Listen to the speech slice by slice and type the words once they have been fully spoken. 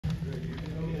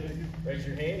Raise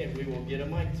your hand and we will get a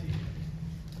mic to you.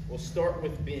 We'll start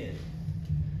with Ben.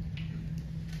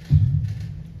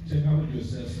 Tim, how would you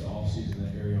assess the offseason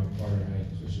that Arion Carter had,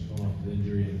 especially coming off the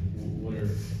injury, and what are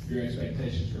your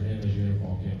expectations for him as you enter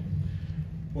fall camp?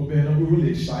 Well, Ben, we're really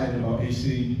excited about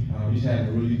AC. He's had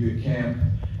a really good camp.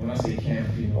 When I say camp,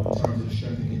 in terms of the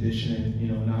strength and conditioning,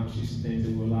 and obviously some things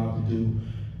that we're allowed to do.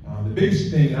 The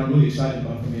biggest thing I'm really excited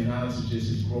about, for being honest, is just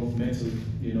his growth mentally.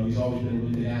 He's always been a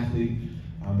really good athlete,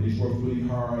 but he's worked really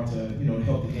hard to,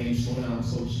 help the game slow down,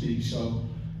 so to speak. So,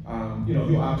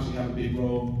 he'll obviously have a big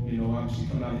role. Obviously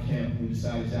coming out of camp, we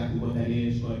decide exactly what that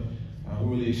is, but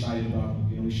we're really excited about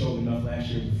him. We showed enough last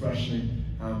year as a freshman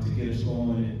to get us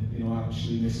going, and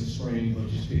obviously missing spring, but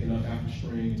just picking up after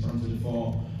spring in terms of the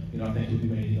fall. I think he'll be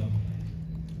ready to go.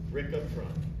 Rick up front.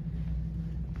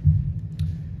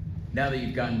 Now that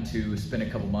you've gotten to spend a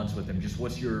couple months with him, just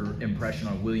what's your impression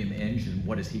on William Inge, and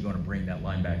what is he going to bring that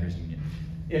linebackers union?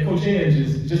 Yeah, Coach Inge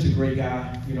is just a great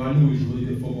guy. I knew he was a really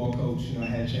good football coach. I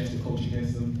had a chance to coach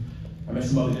against him. I met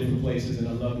some other different places, and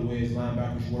I love the way his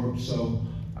linebackers work. So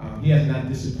he has not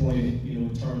disappointed, in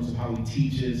terms of how he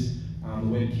teaches, the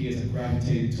way the kids have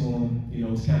gravitated to him.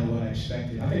 It's kind of what I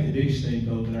expected. I think the biggest thing,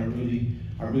 though, that I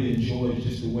really enjoy is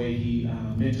just the way he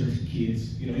mentors the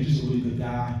kids. He's just a really good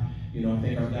guy. I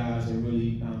think our guys are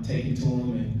really taking to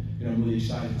him, and I'm really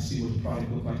excited to see what the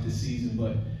product looks like this season.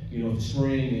 But the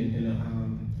spring and the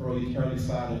early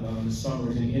side of the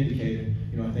summer is an indicator.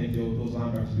 I think those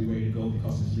linebackers will be ready to go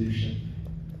because of his leadership.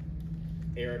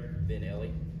 Eric, then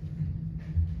Ellie.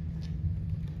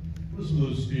 What are some of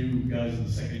those new guys in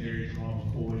the secondary, Jamal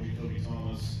McCoy, Jacoby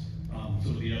Thomas,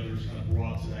 some of the others kind of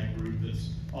brought to that group that's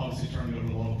obviously turning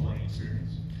over a lot of playing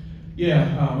experience? Yeah,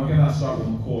 I gotta start with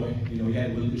McCoy. He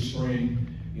had a really good spring.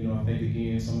 I think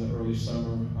again some of the early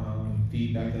summer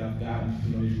feedback that I've gotten.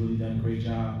 He's really done a great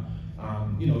job.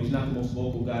 He's not the most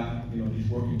vocal guy. He's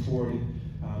working toward it.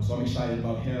 So I'm excited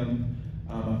about him.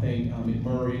 I think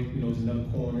McMurray, is another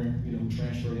corner. Who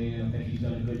transferred in. I think he's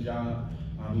done a good job.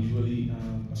 He's really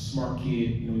a smart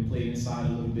kid. He played inside a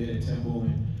little bit at Temple,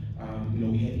 and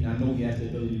I know he has the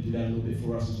ability to do that a little bit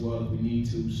for us as well if we need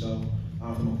to. So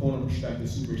from a corner perspective,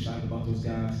 super excited about those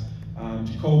guys.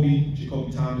 Jacoby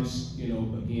Thomas,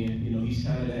 again, he's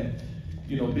kind of that,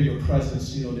 bigger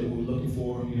presence, that we're looking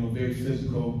for. Very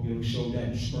physical. We showed that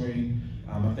in the spring.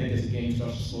 I think as the game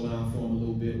starts to slow down for him a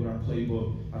little bit with our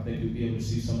playbook, I think we'll be able to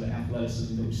see some of the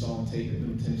athleticism that we saw on tape at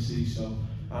Middle Tennessee. So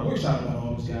we're excited about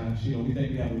all those guys. We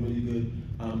think we have a really good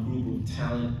group of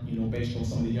talent, based on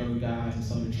some of the younger guys and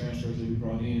some of the transfers that we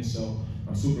brought in. So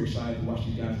I'm super excited to watch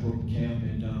these guys work in camp,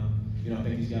 and I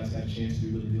think these guys got a chance to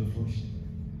be really good for us.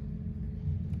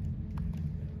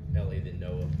 Ellie, then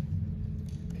Noah.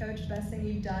 Coach, best thing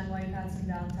you've done while you've had some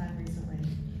downtime recently?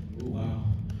 Oh, wow.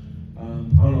 I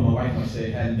don't know, my wife might say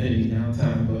it hadn't been any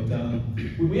downtime, but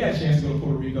we had a chance to go to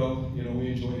Puerto Rico. We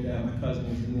enjoyed that. My cousin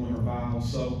was renewing her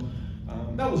vows, so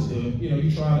that was good.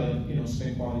 You try to,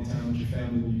 spend quality time with your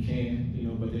family when you can,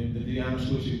 but to be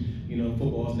honest with you,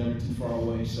 football is never too far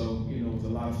away. So, it was a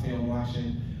lot of film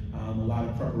watching, a lot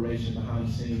of preparation behind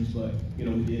the scenes, but, we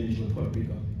did enjoy Puerto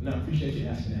Rico. And I appreciate you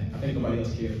asking that. I think nobody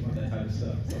else cares about that type of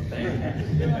stuff. So thank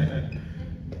you.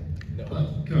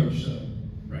 Coach,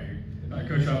 right here.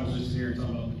 Coach Howell was just here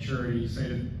talking about maturity. He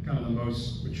said kind of the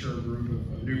most mature group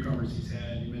of newcomers he's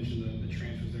had. You mentioned the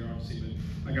transfers there, obviously,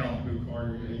 but I got off Boo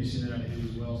Carter. Have you seen that out of him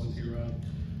as well since he arrived?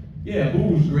 Yeah,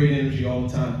 Boo was great energy all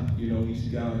the time. He's a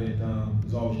guy that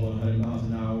is always 100 miles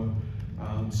an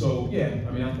hour. So yeah,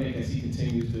 I think as he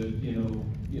continues to,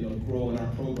 grow in our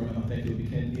program, I think he'll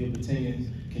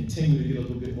continue to get a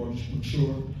little bit more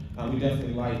mature. We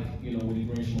definitely like, what he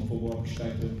brings from a football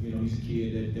perspective. He's a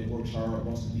kid that works hard,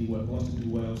 wants to do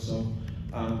well. So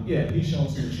yeah, he's shown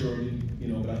some maturity,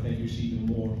 but I think you'll see even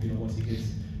more, once he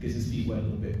gets his feet wet a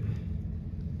little bit.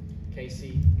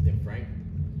 Casey, then Frank.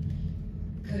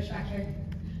 Coach, back here.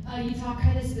 You talk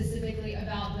kind of specifically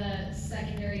about the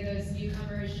secondary, those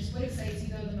newcomers. Just what excites you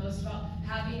though the most about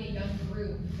having a young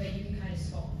group that you can kind of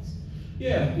sculpt?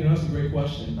 Yeah, that's a great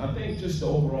question. I think just the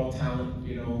overall talent.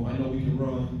 I know we can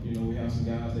run. We have some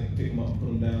guys that can pick them up and put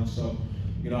them down. So,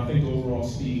 I think the overall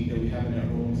speed that we have in that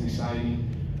room is exciting.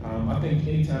 I think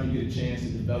anytime you get a chance to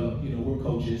develop, we're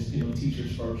coaches,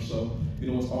 teachers first. So,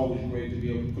 it's always great to be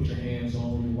able to put your hands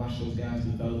on them and watch those guys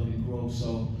develop and grow.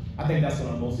 So, I think that's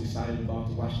what I'm most excited about,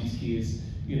 to watch these kids,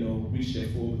 reach their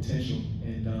full potential.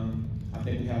 And I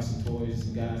think we have some toys,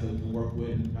 some guys that we can work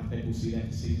with, and I think we'll see that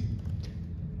this season.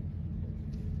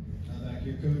 Back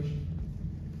here, Coach.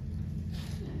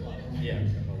 Yeah.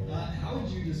 How would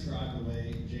you describe the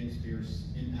way James Pierce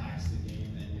impacts the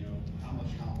game, and how much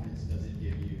confidence does it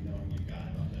give you knowing you've got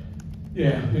him up there?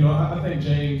 Yeah, I think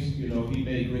James, he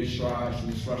made great strides from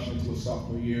his freshman to his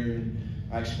sophomore year, and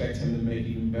I expect him to make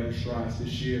even better strides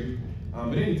this year.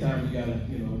 But anytime you got a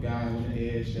guy on the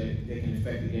edge that can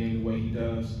affect the game the way he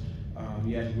does,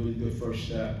 he has a really good first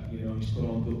step. He's put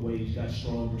on good weight, he's got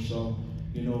stronger. So,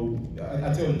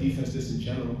 I tell the defense this in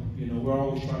general. We're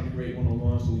always trying to create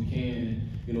one-on-ones so we can,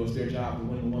 and it's their job to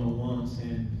win the one-on-ones.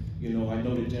 And I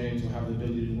know that James will have the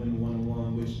ability to win the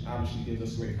one-on-one, which obviously gives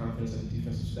us great confidence as a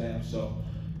defensive staff. So,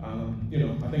 I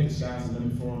think the sky's the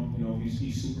limit for him.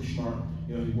 He's super smart.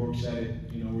 He works at it.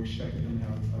 We're expecting him to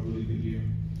have a really good year.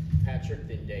 Patrick,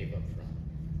 then Dave up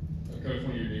front. Coach,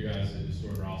 one of your new guys at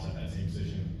Stuart Ross at that same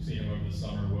position, seeing him over the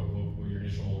summer, what were your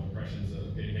initial impressions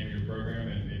of getting him in your program,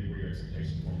 and maybe what were your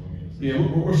expectations for him? Yeah,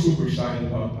 we're super excited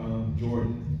about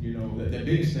Jordan. The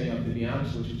biggest thing, to be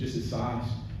honest with you, just his size.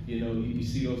 You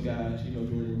see those guys, during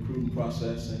the recruiting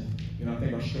process, and I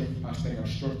think our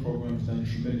strength program has done a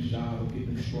tremendous job of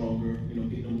getting them stronger,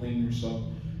 getting them leaner. So,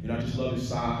 I just love his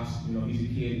size. He's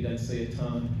a kid, he doesn't say a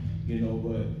ton,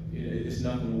 but it's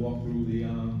nothing to walk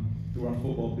through our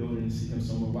football building and see him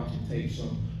somewhere watching tape. So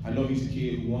I know he's a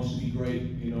kid who wants to be great,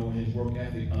 and his work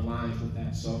ethic aligns with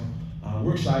that. So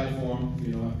we're excited for him.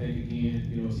 I think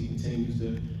again, as he continues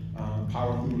to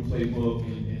power through the playbook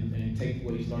and take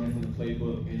what he's learning from the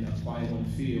playbook and apply it on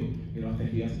the field, I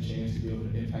think he has a chance to be able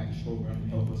to impact his program and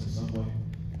help us in some way.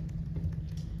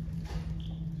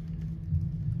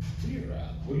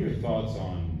 What are your thoughts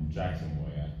on Jackson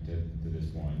Boy to this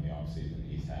point in the offseason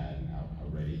he's had and how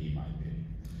ready he might be?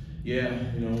 Yeah,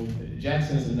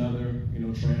 Jackson's another,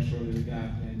 transfer that we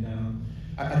got, and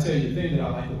I tell you, the thing that I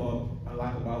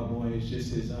like about Boy is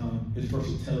just his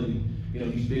versatility.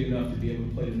 He's big enough to be able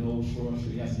to play the nose for us,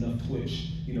 but he has enough twitch,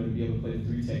 to be able to play the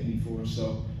 3 technique for us.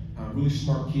 So, really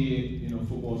smart kid.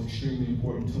 Football is extremely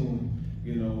important to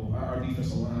him. Our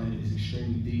defensive line is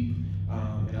extremely deep,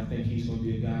 and I think he's going to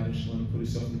be a guy that's going to put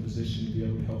himself in a position to be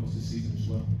able to help us this season as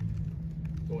well.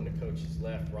 Going to coach's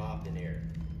left, Rob, then Eric.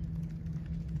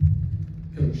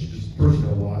 Coach, just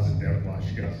personnel-wise and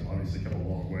depth-wise, you guys have obviously come a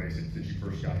long way since you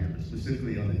first got here, but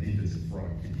specifically on the defensive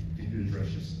front, can you address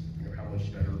just how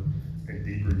much better and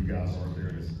deeper you guys are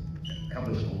there? How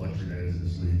much of a luxury that is in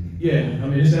this league? Yeah,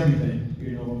 it's everything. If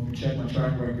you check my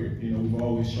track record, we've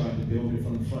always tried to build it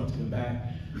from the front to the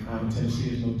back.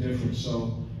 Tennessee is no different.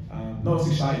 So, no, it's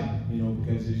exciting,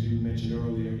 because as you mentioned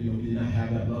earlier, we did not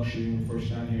have that luxury when we first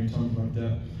got here in terms of our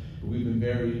depth. But we've been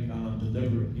very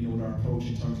deliberate, with our approach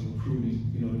in terms of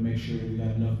recruiting, to make sure that we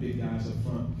got enough big guys up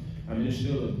front. It's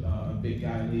still a big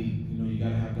guy league. You got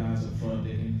to have guys up front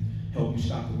that can help you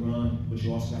stop the run, but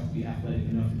you also have to be athletic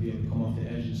enough to be able to come off the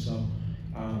edges. So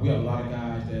we have a lot of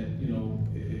guys that,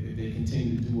 if they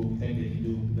continue to do what we think they can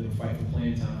do, they'll fight for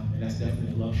playing time, and that's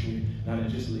definitely a luxury, not in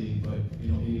just league, but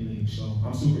any league. So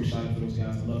I'm super excited for those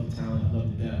guys. I love the talent, I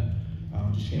love the depth.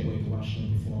 Just can't wait to watch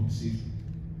them perform this season.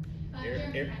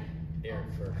 Eric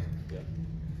first. Yeah.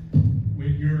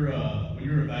 When you're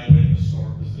evaluating the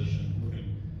star position,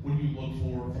 what do you look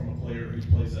for from a player who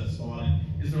plays that spot?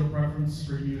 And is there a preference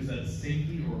for you? Is that a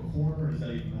safety or a corner, or does that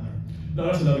even matter? No,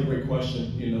 that's another great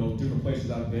question. Different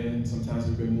places I've been, sometimes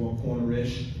it's been more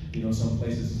cornerish. Some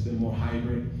places it's been more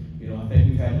hybrid. I think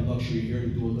we've had the luxury here to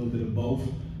do a little bit of both.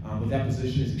 But that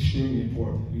position is extremely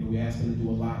important. We ask them to do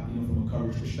a lot, from a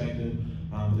coverage perspective.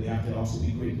 They have to also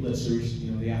be great blitzers.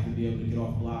 They have to be able to get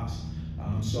off blocks.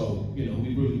 So, we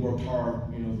really worked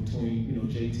hard, between,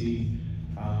 JT,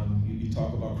 you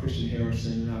talk about Christian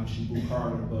Harrison and obviously Boo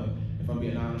Carter, but if I'm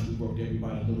being honest, we worked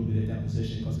everybody a little bit at that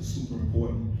position because it's super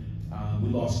important. We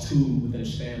lost 2 within a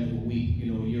span of a week, a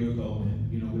year ago, and,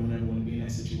 we don't ever want to be in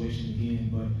that situation again,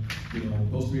 but,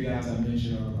 those 3 guys I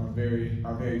mentioned are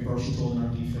very versatile in our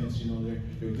defense.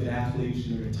 They're good athletes,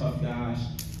 they're tough guys.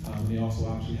 They also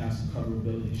obviously have some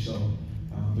coverability. So,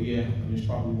 but yeah, it's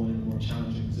probably one of the more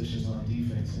challenging positions on our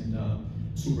defense, and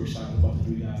super excited about the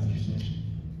 3 guys I just mentioned.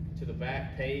 To the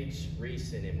back, Paige,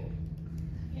 Reese, and Emily.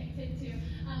 Okay, take 2.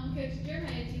 Coach,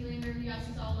 Jeremiah T-Lander, you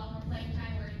obviously saw a lot more playing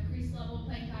time or increased level of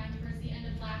playing time towards the end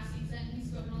of last season. He's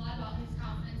spoken a lot about his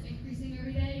confidence increasing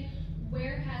every day.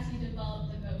 Where has he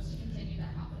developed the most to continue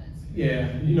that confidence?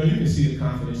 Yeah, you can see the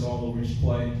confidence all over his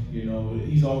play.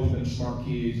 He's always been a smart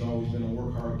kid. He's always been a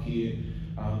work hard kid.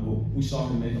 But we saw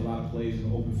him make a lot of plays in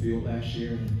the open field last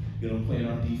year, and playing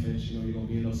our defense. You're going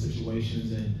to be in those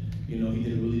situations, and he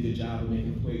did a really good job of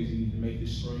making the plays he needed to make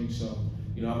this spring. So,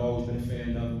 I've always been a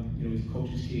fan of him. He's a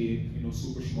coach's kid.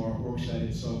 Super smart, works at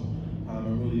it. So,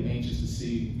 I'm really anxious to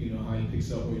see how he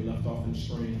picks up where he left off in the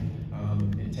spring,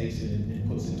 and takes it and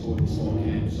puts it toward the fall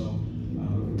camp. So,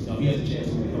 he has a chance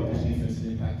to really help his defense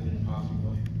and impact it in a positive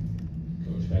way.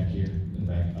 Coach, back here in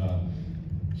the back.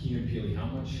 Can Keenan Peely, how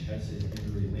much has his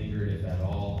injury lingered, if at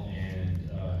all, and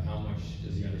how much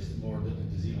does he understand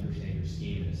your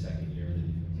scheme in his second year?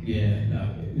 Yeah,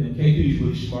 KP is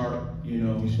really smart.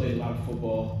 He's played a lot of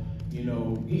football.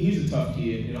 He's a tough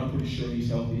kid. I'm pretty sure he's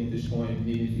healthy at this point. And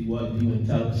even if he wasn't, he wouldn't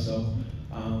tell us. So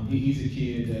he's a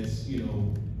kid that's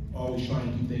always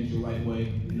trying to do things the right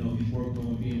way. He's worked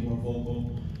on being more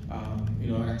vocal.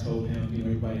 Like I told him,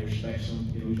 everybody respects him.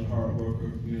 He's a hard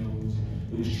worker.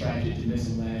 It was tragic to miss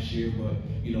him last year, but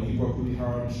he worked really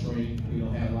hard in the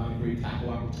spring. Had a lot of great tackle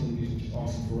opportunities, which is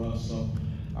awesome for us. So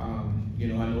I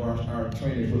know our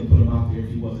trainers wouldn't put him out there if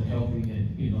he wasn't healthy,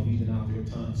 and he's been out there a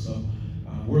ton. So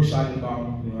we're excited about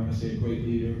him. Like I said, great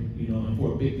leader. And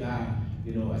for a big guy,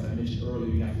 as I mentioned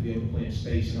earlier, you have to be able to play in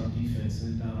space in our defense,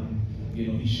 and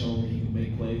he's shown that he can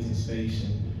make plays in space,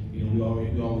 and we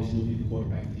always knew he could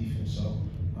quarterback the defense. So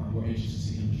we're anxious to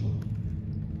see him as well.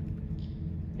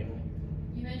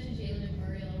 You mentioned Jalen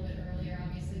McMurray a little bit earlier,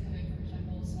 obviously coming from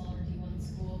Temple, a smaller D1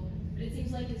 school, but it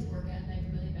seems like his work ethic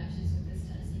really meshes with this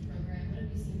Tennessee program. What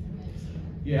have you seen from him so far?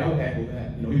 Yeah, I would echo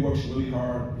that. He works really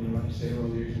hard. Like I said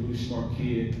earlier, he's a really smart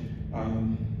kid.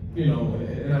 And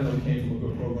I know he came from a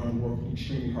good program, worked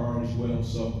extremely hard as well.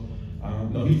 So,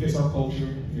 no, he fits our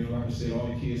culture. Like I said, all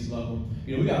the kids love him.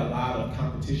 We got a lot of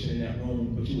competition in that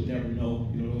room, but you would never know.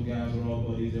 Those guys are all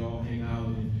buddies. They all hang out,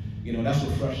 and that's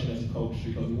refreshing as a coach,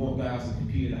 because we want guys to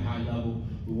compete at a high level.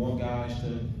 We want guys to,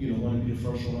 want to be the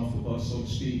first one off the bus, so to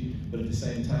speak. But at the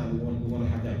same time, we want to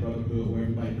have that brotherhood where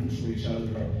everybody roots for each other.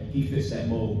 He fits that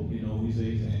mold.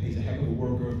 He's a heck of a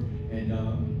worker, and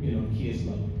the kids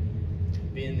love him.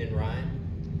 Ben, then Ryan.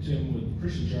 Jim, with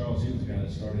Christian Charles, he was the guy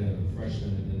that started as a freshman,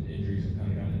 and then injuries have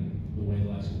kind of gotten in the way the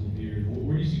last couple of years.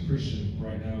 Where do you see Christian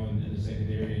right now in the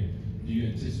secondary? And do you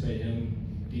anticipate him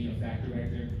being a factor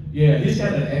back there? Yeah, he's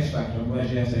kind of an X factor. I'm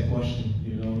glad you asked that question.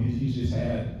 He's just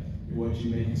had what you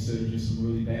may consider just some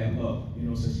really bad luck,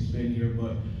 since he's been here.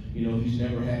 But, he's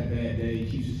never had a bad day.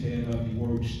 He keeps his head up. He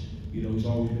works. He's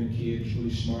always been a kid who's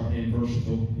really smart and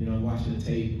versatile. Watching the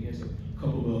tape against a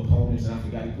couple of opponents, and I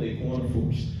forgot he played corner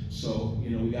for us. So,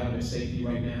 we got him at safety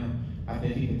right now. I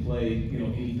think he can play,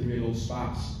 any three of those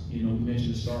spots. We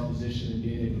mentioned the star position and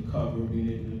being able to cover, being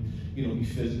able to, be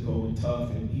physical and tough,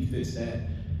 and he fits that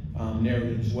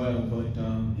narrative as well. But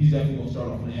he's definitely going to start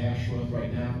off in the hash rush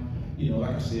right now.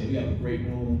 Like I said, we have a great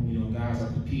room. Guys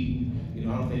are competing.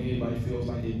 I don't think anybody feels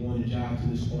like they've won the job to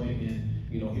this point, and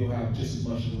he'll have just as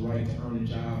much of the right to earn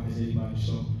the job as anybody.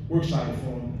 So we're excited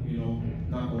for him.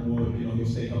 Knock on wood, he'll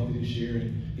stay healthy this year,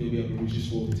 and he'll be able to reach his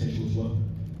full potential as well.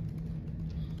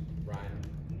 Ryan.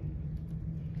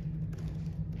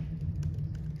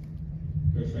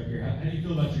 Coach Becker, how do you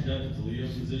feel about your depth at the Leo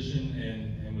position,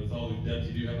 and with all the depth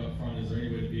you do have up front, is there any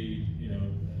way to be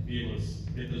able to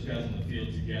get those guys on the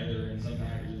field together in some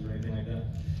packages or anything like that?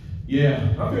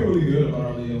 Yeah, I feel really good about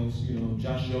our Leos.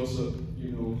 Josh Joseph,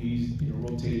 he's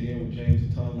rotated in with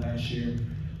James a ton last year.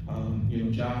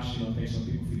 Josh, I think some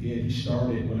people forget, he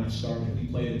started when I started. He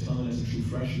played a ton as a true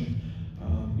freshman.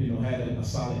 Had a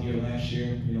solid year last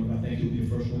year. But I think he'll be the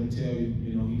first one to tell you,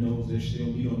 he knows there's still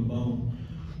meat on the bone.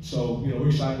 So, we're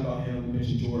excited about him. We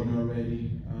mentioned Jordan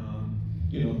already.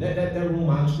 That room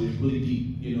honestly is really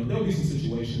deep. There'll be some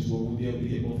situations where we'll be able to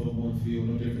get both of them on the field,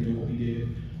 no different than what we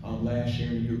did last year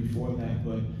and the year before that.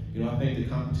 But I think the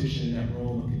competition in that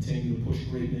room will continue to push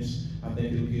greatness. I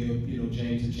think it'll give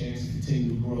James a chance to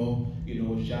continue to grow.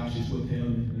 As Josh is with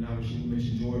him, and obviously we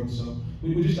mentioned Jordan. So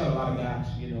we just got a lot of guys.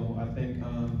 I think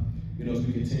as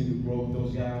we continue to grow with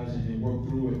those guys and work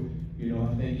through it.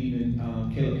 I think even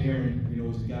Caleb Herring,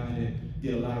 was the guy that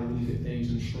did a lot of really good things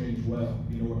in the spring as well.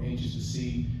 We're anxious to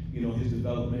see, his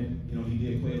development. He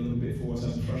did play a little bit for us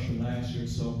as a freshman last year.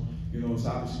 So, it's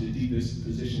obviously the deepest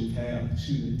position we've had,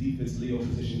 the deepest Leo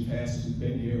position we've had since we've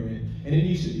been here. And it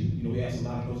needs to be. We asked a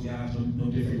lot of those guys, no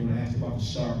different when I asked about the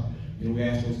start. We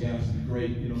asked those guys to be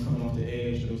great, coming off the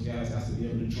edge. Those guys have to be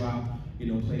able to drop,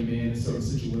 play man in certain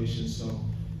situations. So,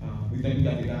 we think we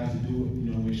got the guys to do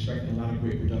it. We're expecting a lot of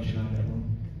great production out of that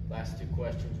room. Last two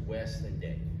questions, Wes and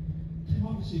Dave. Tim,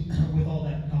 obviously, with all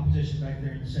that competition back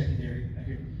there in the secondary,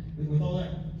 with all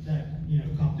that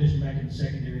competition back in the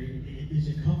secondary, is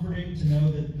it comforting to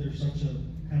know that there's such a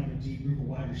kind of a deep group of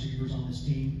wide receivers on this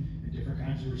team, and different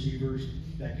kinds of receivers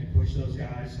that can push those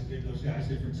guys and give those guys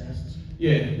different tests?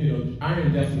 Yeah,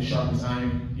 iron definitely sharpens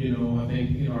iron. I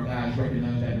think our guys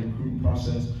recognize that in the recruiting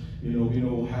process.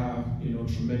 We'll have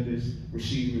tremendous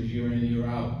receivers year in and year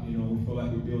out. We feel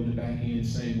like we're building the back end the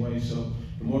same way. So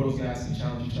the more those guys can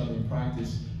challenge each other in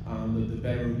practice, the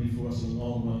better it'll be for us in the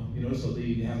long run. It's a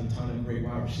league that has a ton of great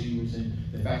wide receivers, and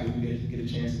the fact that we get a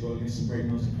chance to go against some great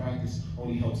ones in practice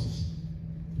only helps us.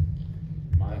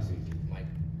 My last season. Mike.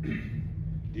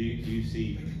 Do you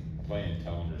see playing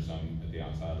Tellender some at the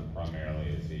outside, or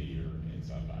primarily is he your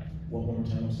inside back? One more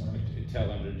time, I'm sorry.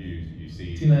 Tellender, do you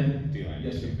see? T-Lander. T-Lander,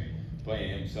 Yes, sir. excuse me.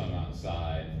 Playing him some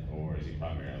outside, or is he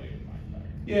primarily your Mike back?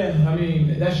 Yeah, I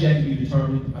mean, that's yet to be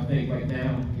determined. I think right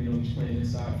now, he's playing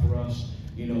inside for us.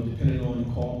 Depending on the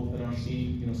call within our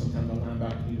scheme, sometimes our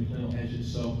linebacker need to play on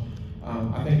edges. So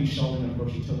I think he's shown that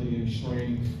versatility in the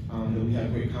spring, that we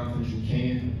have great confidence we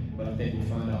can, but I think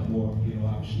we'll find out more,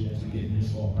 obviously as we get into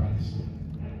this fall practice.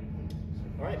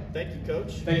 All right, thank you,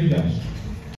 Coach. Thank you, guys.